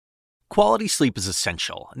Quality sleep is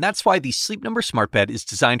essential, and that's why the Sleep Number Smart Bed is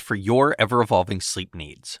designed for your ever-evolving sleep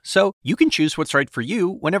needs. So you can choose what's right for you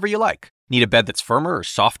whenever you like. Need a bed that's firmer or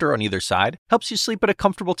softer on either side? Helps you sleep at a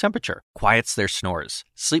comfortable temperature, quiets their snores.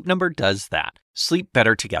 Sleep Number does that. Sleep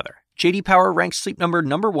better together. J.D. Power ranks Sleep Number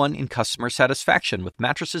 #1 in customer satisfaction with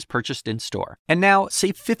mattresses purchased in-store. And now,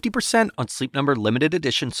 save 50% on Sleep Number limited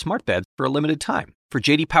edition smart beds for a limited time. For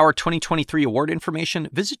J.D. Power 2023 award information,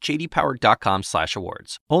 visit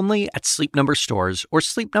jdpower.com/awards. Only at Sleep Number stores or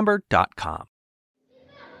sleepnumber.com.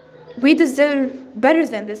 We deserve better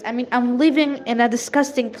than this. I mean, I'm living in a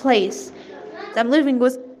disgusting place. I'm living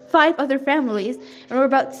with 5 other families, and we're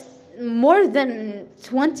about more than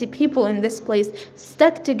 20 people in this place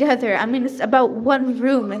stuck together. I mean, it's about one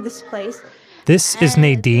room in this place. This is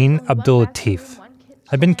Nadine Abdul-Latif.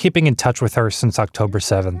 I've been keeping in touch with her since October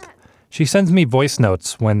 7th. She sends me voice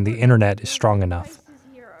notes when the internet is strong enough.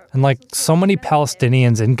 And like so many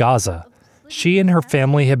Palestinians in Gaza, she and her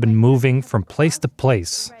family have been moving from place to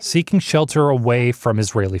place, seeking shelter away from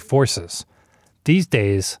Israeli forces. These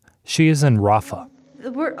days, she is in Rafah.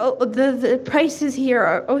 The prices here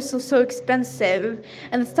are also so expensive,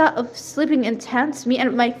 and the thought of sleeping in tents, me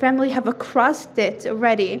and my family have crossed it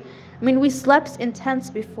already. I mean, we slept in tents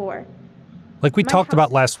before. Like we talked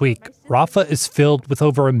about last week, Rafah is filled with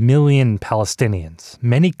over 1 million Palestinians,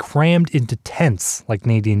 many crammed into tents, like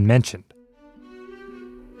Nadine mentioned.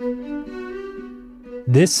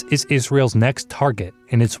 This is Israel's next target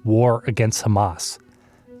in its war against Hamas.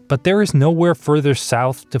 But there is nowhere further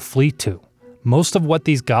south to flee to. Most of what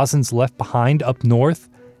these Gazans left behind up north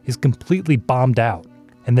is completely bombed out,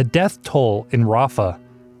 and the death toll in Rafah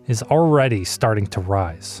is already starting to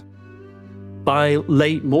rise. By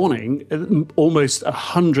late morning, almost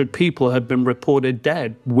 100 people had been reported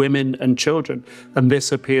dead, women and children, and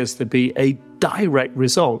this appears to be a direct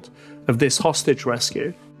result of this hostage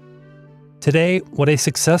rescue. Today, what a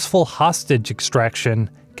successful hostage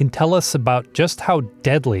extraction can tell us about just how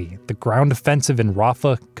deadly the ground offensive in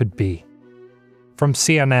Rafah could be. From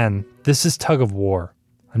CNN, this is Tug of War.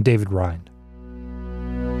 I'm David Rind.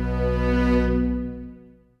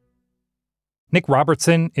 Nick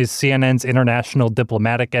Robertson is CNN's international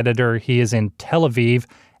diplomatic editor. He is in Tel Aviv.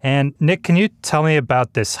 And Nick, can you tell me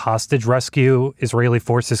about this hostage rescue Israeli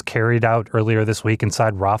forces carried out earlier this week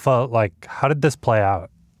inside Rafah? Like, how did this play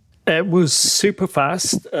out? It was super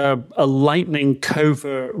fast, a lightning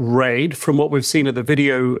covert raid. From what we've seen of the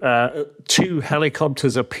video, 2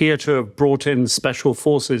 helicopters appear to have brought in special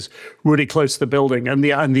forces really close to the building. And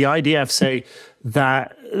the IDF say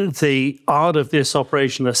that the art of this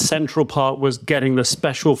operation, the central part, was getting the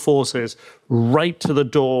special forces right to the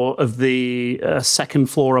door of the second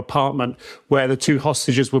floor apartment where the 2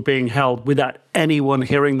 hostages were being held without anyone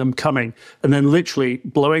hearing them coming, and then literally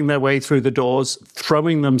blowing their way through the doors,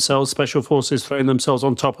 special forces throwing themselves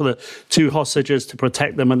on top of the 2 hostages to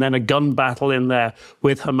protect them, and then a gun battle in there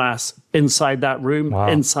with Hamas inside that room,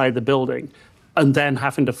 inside the building, and then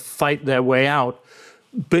having to fight their way out,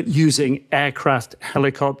 but using aircraft,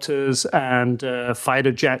 helicopters, and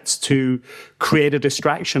fighter jets to create a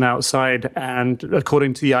distraction outside and,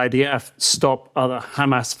 according to the IDF, stop other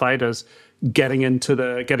Hamas fighters getting into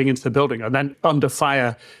the building, and then under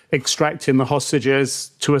fire, extracting the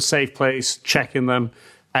hostages to a safe place, checking them,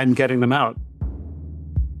 and getting them out.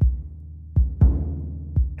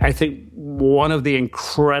 I think one of the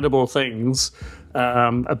incredible things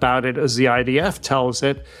about it, as the IDF tells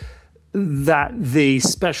it, that the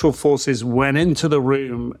special forces went into the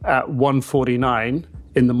room at 1:49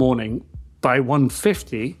 in the morning. By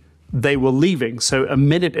 1:50, they were leaving. So a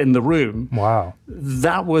minute in the room. Wow.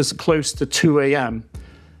 That was close to 2 a.m.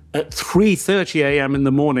 At 3:30 a.m. in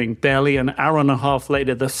the morning, barely an hour and a half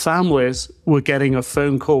later, the families were getting a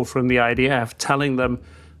phone call from the IDF telling them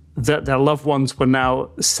that their loved ones were now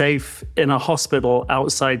safe in a hospital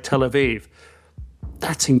outside Tel Aviv.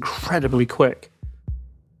 That's incredibly quick.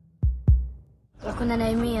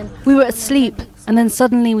 We were asleep, and then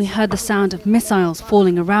suddenly we heard the sound of missiles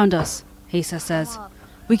falling around us, Hisa says.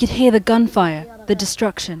 We could hear the gunfire, the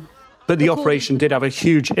destruction. But the operation did have a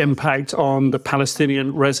huge impact on the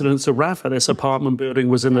Palestinian residents of Rafah. This apartment building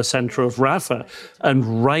was in the center of Rafah.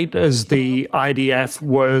 And right as the IDF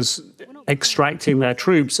was extracting their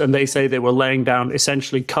troops, and they say they were laying down,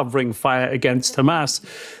 essentially covering fire against Hamas,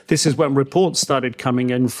 this is when reports started coming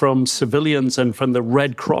in from civilians and from the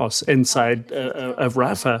Red Cross inside of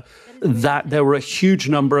Rafah that there were a huge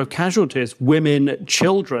number of casualties, women,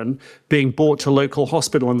 children being brought to local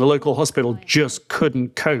hospital, and the local hospital just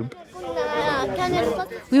couldn't cope.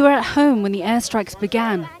 We were at home when the airstrikes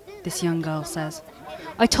began, this young girl says.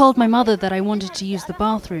 I told my mother that I wanted to use the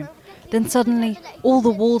bathroom. Then suddenly, all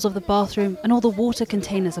the walls of the bathroom and all the water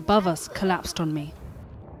containers above us collapsed on me.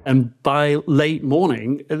 And by late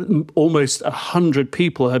morning, almost 100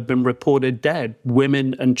 people had been reported dead,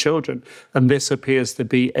 women and children. And this appears to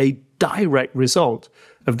be a direct result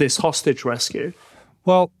of this hostage rescue.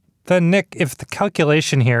 Well, then, Nick, if the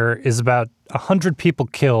calculation here is about 100 people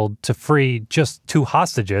killed to free just 2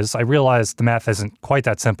 hostages, I realize the math isn't quite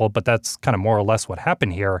that simple, but that's kind of more or less what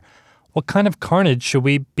happened here. What kind of carnage should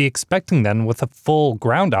we be expecting then with a full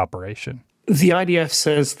ground operation? The IDF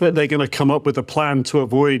says that they're going to come up with a plan to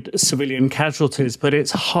avoid civilian casualties, but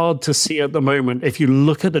it's hard to see at the moment. If you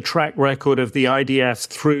look at the track record of the IDF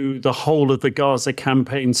through the whole of the Gaza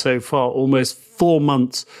campaign so far, almost 4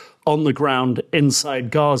 months on the ground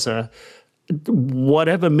inside Gaza,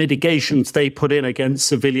 whatever mitigations they put in against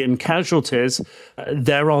civilian casualties,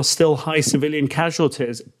 there are still high civilian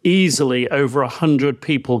casualties, easily over 100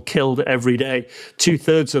 people killed every day,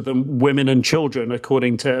 2/3 of them women and children,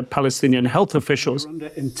 according to Palestinian health officials. We're under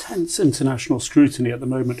intense international scrutiny at the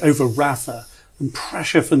moment over Rafah and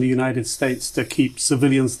pressure from the United States to keep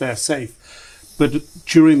civilians there safe. But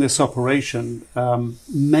during this operation,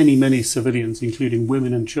 many civilians, including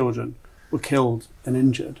women and children, were killed and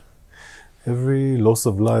injured. Every loss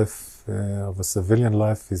of life, of a civilian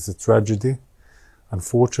life, is a tragedy.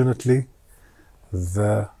 Unfortunately,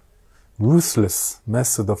 the ruthless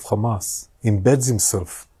method of Hamas embeds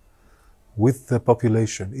himself with the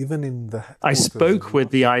population, even in the... I spoke with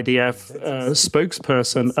the IDF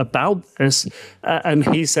spokesperson about this, and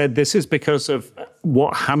he said this is because of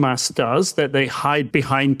what Hamas does, that they hide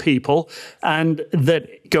behind people, and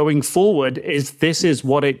that going forward this is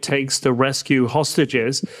what it takes to rescue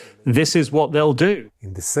hostages. This is what they'll do.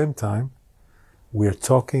 In the same time, we are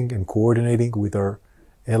talking and coordinating with our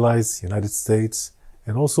allies, United States,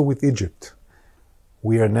 and also with Egypt.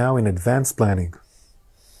 We are now in advanced planning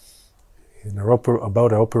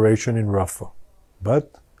about our operation in Rafah.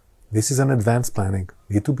 But this is an advanced planning,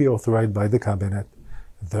 need to be authorized by the cabinet.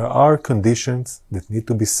 There are conditions that need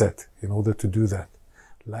to be set in order to do that.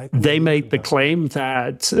 They made the claim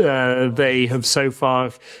that they have so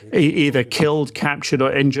far either killed, captured,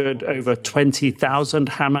 or injured over 20,000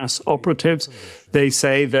 Hamas operatives. They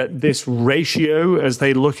say that this ratio, as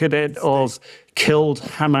they look at it, of killed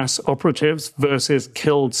Hamas operatives versus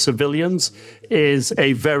killed civilians is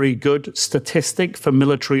a very good statistic for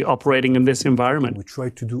military operating in this environment. We try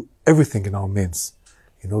to do everything in our means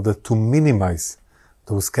in order to minimize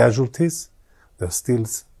those casualties.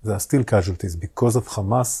 There are still casualties because of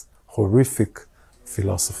Hamas' horrific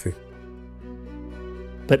philosophy.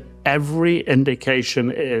 But every indication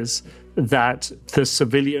is that the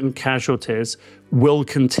civilian casualties will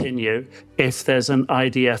continue if there's an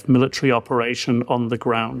IDF military operation on the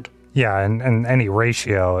ground. Yeah, and any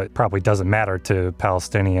ratio, it probably doesn't matter to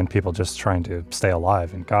Palestinian people just trying to stay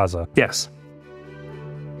alive in Gaza. Yes.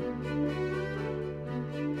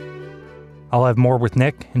 I'll have more with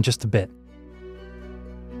Nick in just a bit.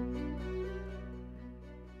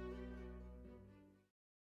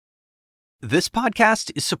 This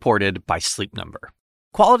podcast is supported by Sleep Number.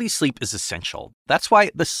 Quality sleep is essential. That's why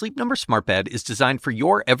the Sleep Number Smart Bed is designed for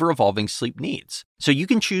your ever-evolving sleep needs, so you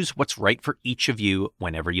can choose what's right for each of you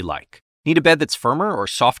whenever you like. Need a bed that's firmer or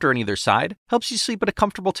softer on either side? Helps you sleep at a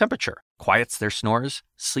comfortable temperature. Quiets their snores?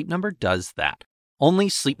 Sleep Number does that. Only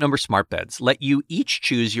Sleep Number Smart Beds let you each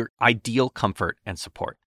choose your ideal comfort and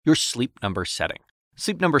support, your Sleep Number setting.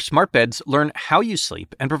 Sleep Number Smart Beds learn how you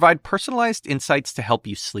sleep and provide personalized insights to help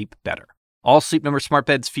you sleep better. All Sleep Number Smart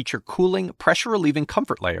Beds feature cooling, pressure-relieving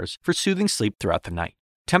comfort layers for soothing sleep throughout the night.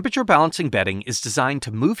 Temperature-balancing bedding is designed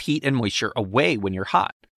to move heat and moisture away when you're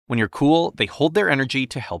hot. When you're cool, they hold their energy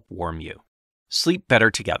to help warm you. Sleep better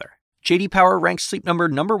together. J.D. Power ranks Sleep Number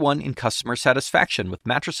 #1 in customer satisfaction with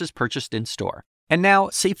mattresses purchased in-store. And now,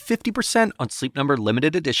 save 50% on Sleep Number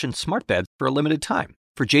limited edition smart beds for a limited time.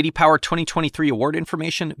 For J.D. Power 2023 award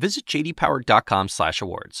information, visit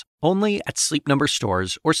jdpower.com/awards. Only at Sleep Number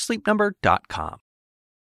stores or sleepnumber.com.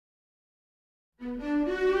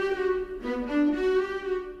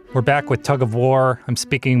 We're back with Tug of War. I'm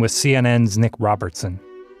speaking with CNN's Nick Robertson.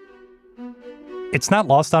 It's not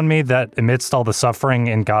lost on me that amidst all the suffering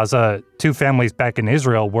in Gaza, 2 families back in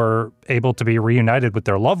Israel were able to be reunited with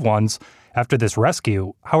their loved ones after this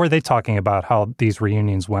rescue. How are they talking about how these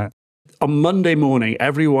reunions went? On Monday morning,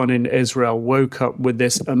 everyone in Israel woke up with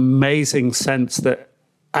this amazing sense that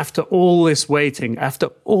after all this waiting, after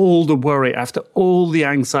all the worry, after all the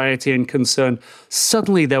anxiety and concern,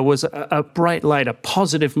 suddenly there was a bright light, a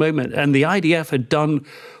positive moment. And the IDF had done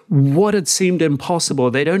what had seemed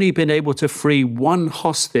impossible. They'd only been able to free one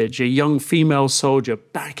hostage, a young female soldier,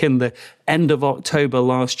 back in the end of October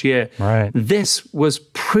last year. Right. This was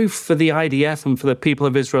proof for the IDF and for the people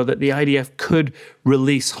of Israel that the IDF could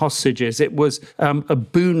release hostages. It was a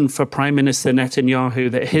boon for Prime Minister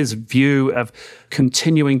Netanyahu that his view of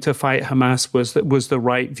continuing to fight Hamas was the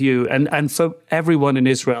right view. And for everyone in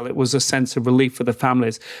Israel, it was a sense of relief for the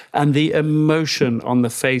families. And the emotion on the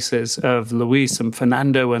faces of Luis and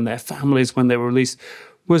Fernando and their families when they were released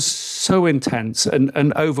was so intense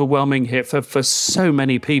and overwhelming here for so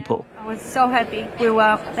many people. I was so happy. We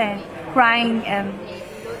were crying, and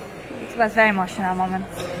it was a very emotional moment.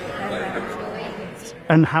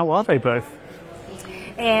 And how are they both?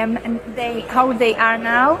 And how they are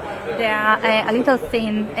now, they are a little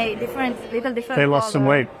thin, different. They lost some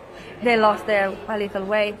weight. They lost a little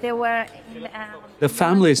weight. They were in... The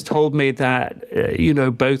families told me that,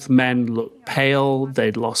 both men looked pale,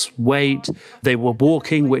 they'd lost weight, they were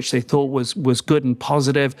walking, which they thought was good and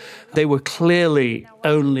positive. They were clearly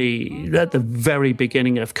only at the very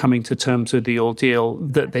beginning of coming to terms with the ordeal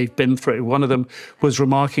that they've been through. One of them was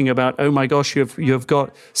remarking about, oh my gosh, you've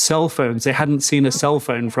got cell phones. They hadn't seen a cell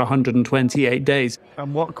phone for 128 days.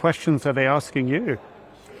 And what questions are they asking you?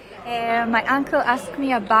 My uncle asked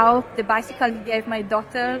me about the bicycle he gave my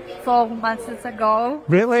daughter 4 months ago.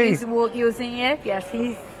 Really? He's using it. Yes,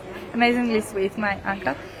 he's amazingly sweet, my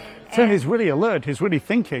uncle. So he's really alert. He's really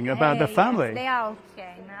thinking about the family. Yes, they are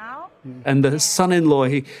okay now. And the son-in-law,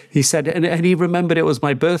 he said, and he remembered it was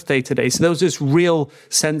my birthday today. So there was this real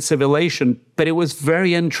sense of elation. But it was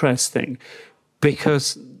very interesting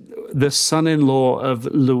because the son-in-law of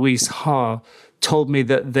Luis Ha told me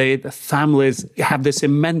that the families have this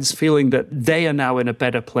immense feeling that they are now in a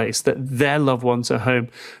better place, that their loved ones are home,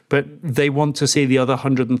 but they want to see the other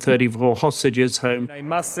 134 hostages home. I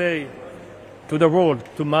must say to the world,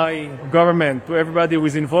 to my government, to everybody who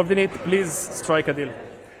is involved in it, please strike a deal.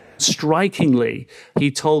 Strikingly, he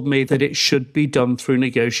told me that it should be done through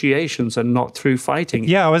negotiations and not through fighting.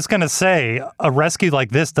 Yeah, I was going to say, a rescue like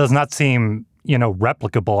this does not seem,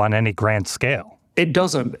 replicable on any grand scale. It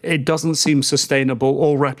doesn't seem sustainable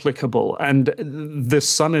or replicable. And the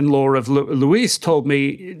son-in-law of Luis told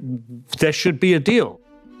me there should be a deal.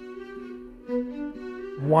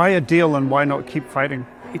 Why a deal and why not keep fighting?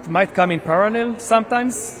 It might come in parallel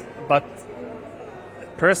sometimes, but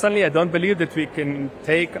personally, I don't believe that we can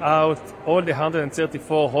take out all the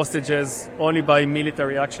 134 hostages only by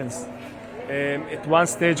military actions. At one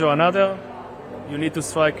stage or another, you need to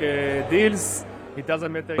strike deals. It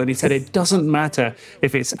doesn't matter. And he said it doesn't matter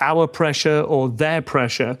if it's our pressure or their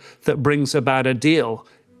pressure that brings about a deal.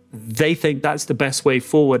 They think that's the best way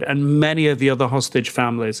forward. And many of the other hostage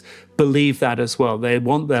families believe that as well. They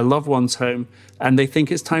want their loved ones home, and they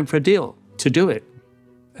think it's time for a deal to do it.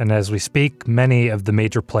 And as we speak, many of the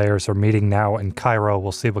major players are meeting now in Cairo.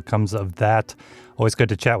 We'll see what comes of that. Always good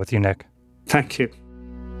to chat with you, Nick. Thank you.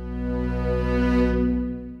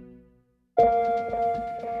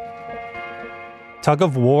 Tug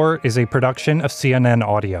of War is a production of CNN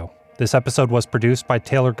Audio. This episode was produced by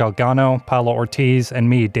Taylor Galgano, Paolo Ortiz, and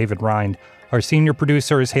me, David Rind. Our senior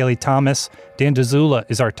producer is Haley Thomas, Dan DeZula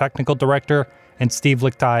is our technical director, and Steve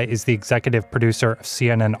Lichtai is the executive producer of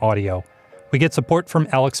CNN Audio. We get support from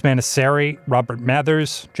Alex Manasseri, Robert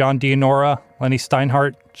Mathers, John Dianora, Lenny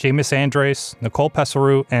Steinhardt, Jameis Andres, Nicole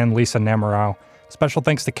Pesaru, and Lisa Namarau. Special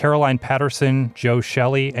thanks to Caroline Patterson, Joe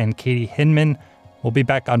Shelley, and Katie Hinman. We'll be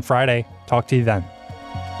back on Friday. Talk to you then.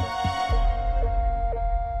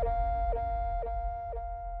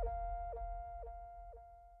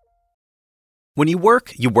 When you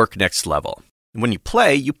work next level. And when you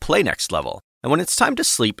play next level. And when it's time to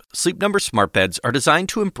sleep, Sleep Number smart beds are designed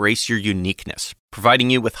to embrace your uniqueness,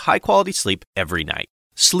 providing you with high-quality sleep every night.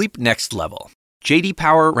 Sleep next level. J.D.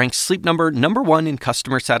 Power ranks Sleep Number #1 in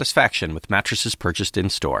customer satisfaction with mattresses purchased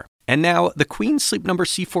in-store. And now, the Queen Sleep Number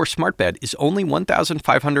C4 smart bed is only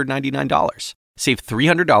 $1,599. Save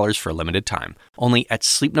 $300 for a limited time, only at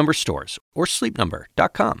Sleep Number stores or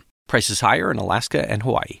sleepnumber.com. Prices higher in Alaska and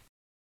Hawaii.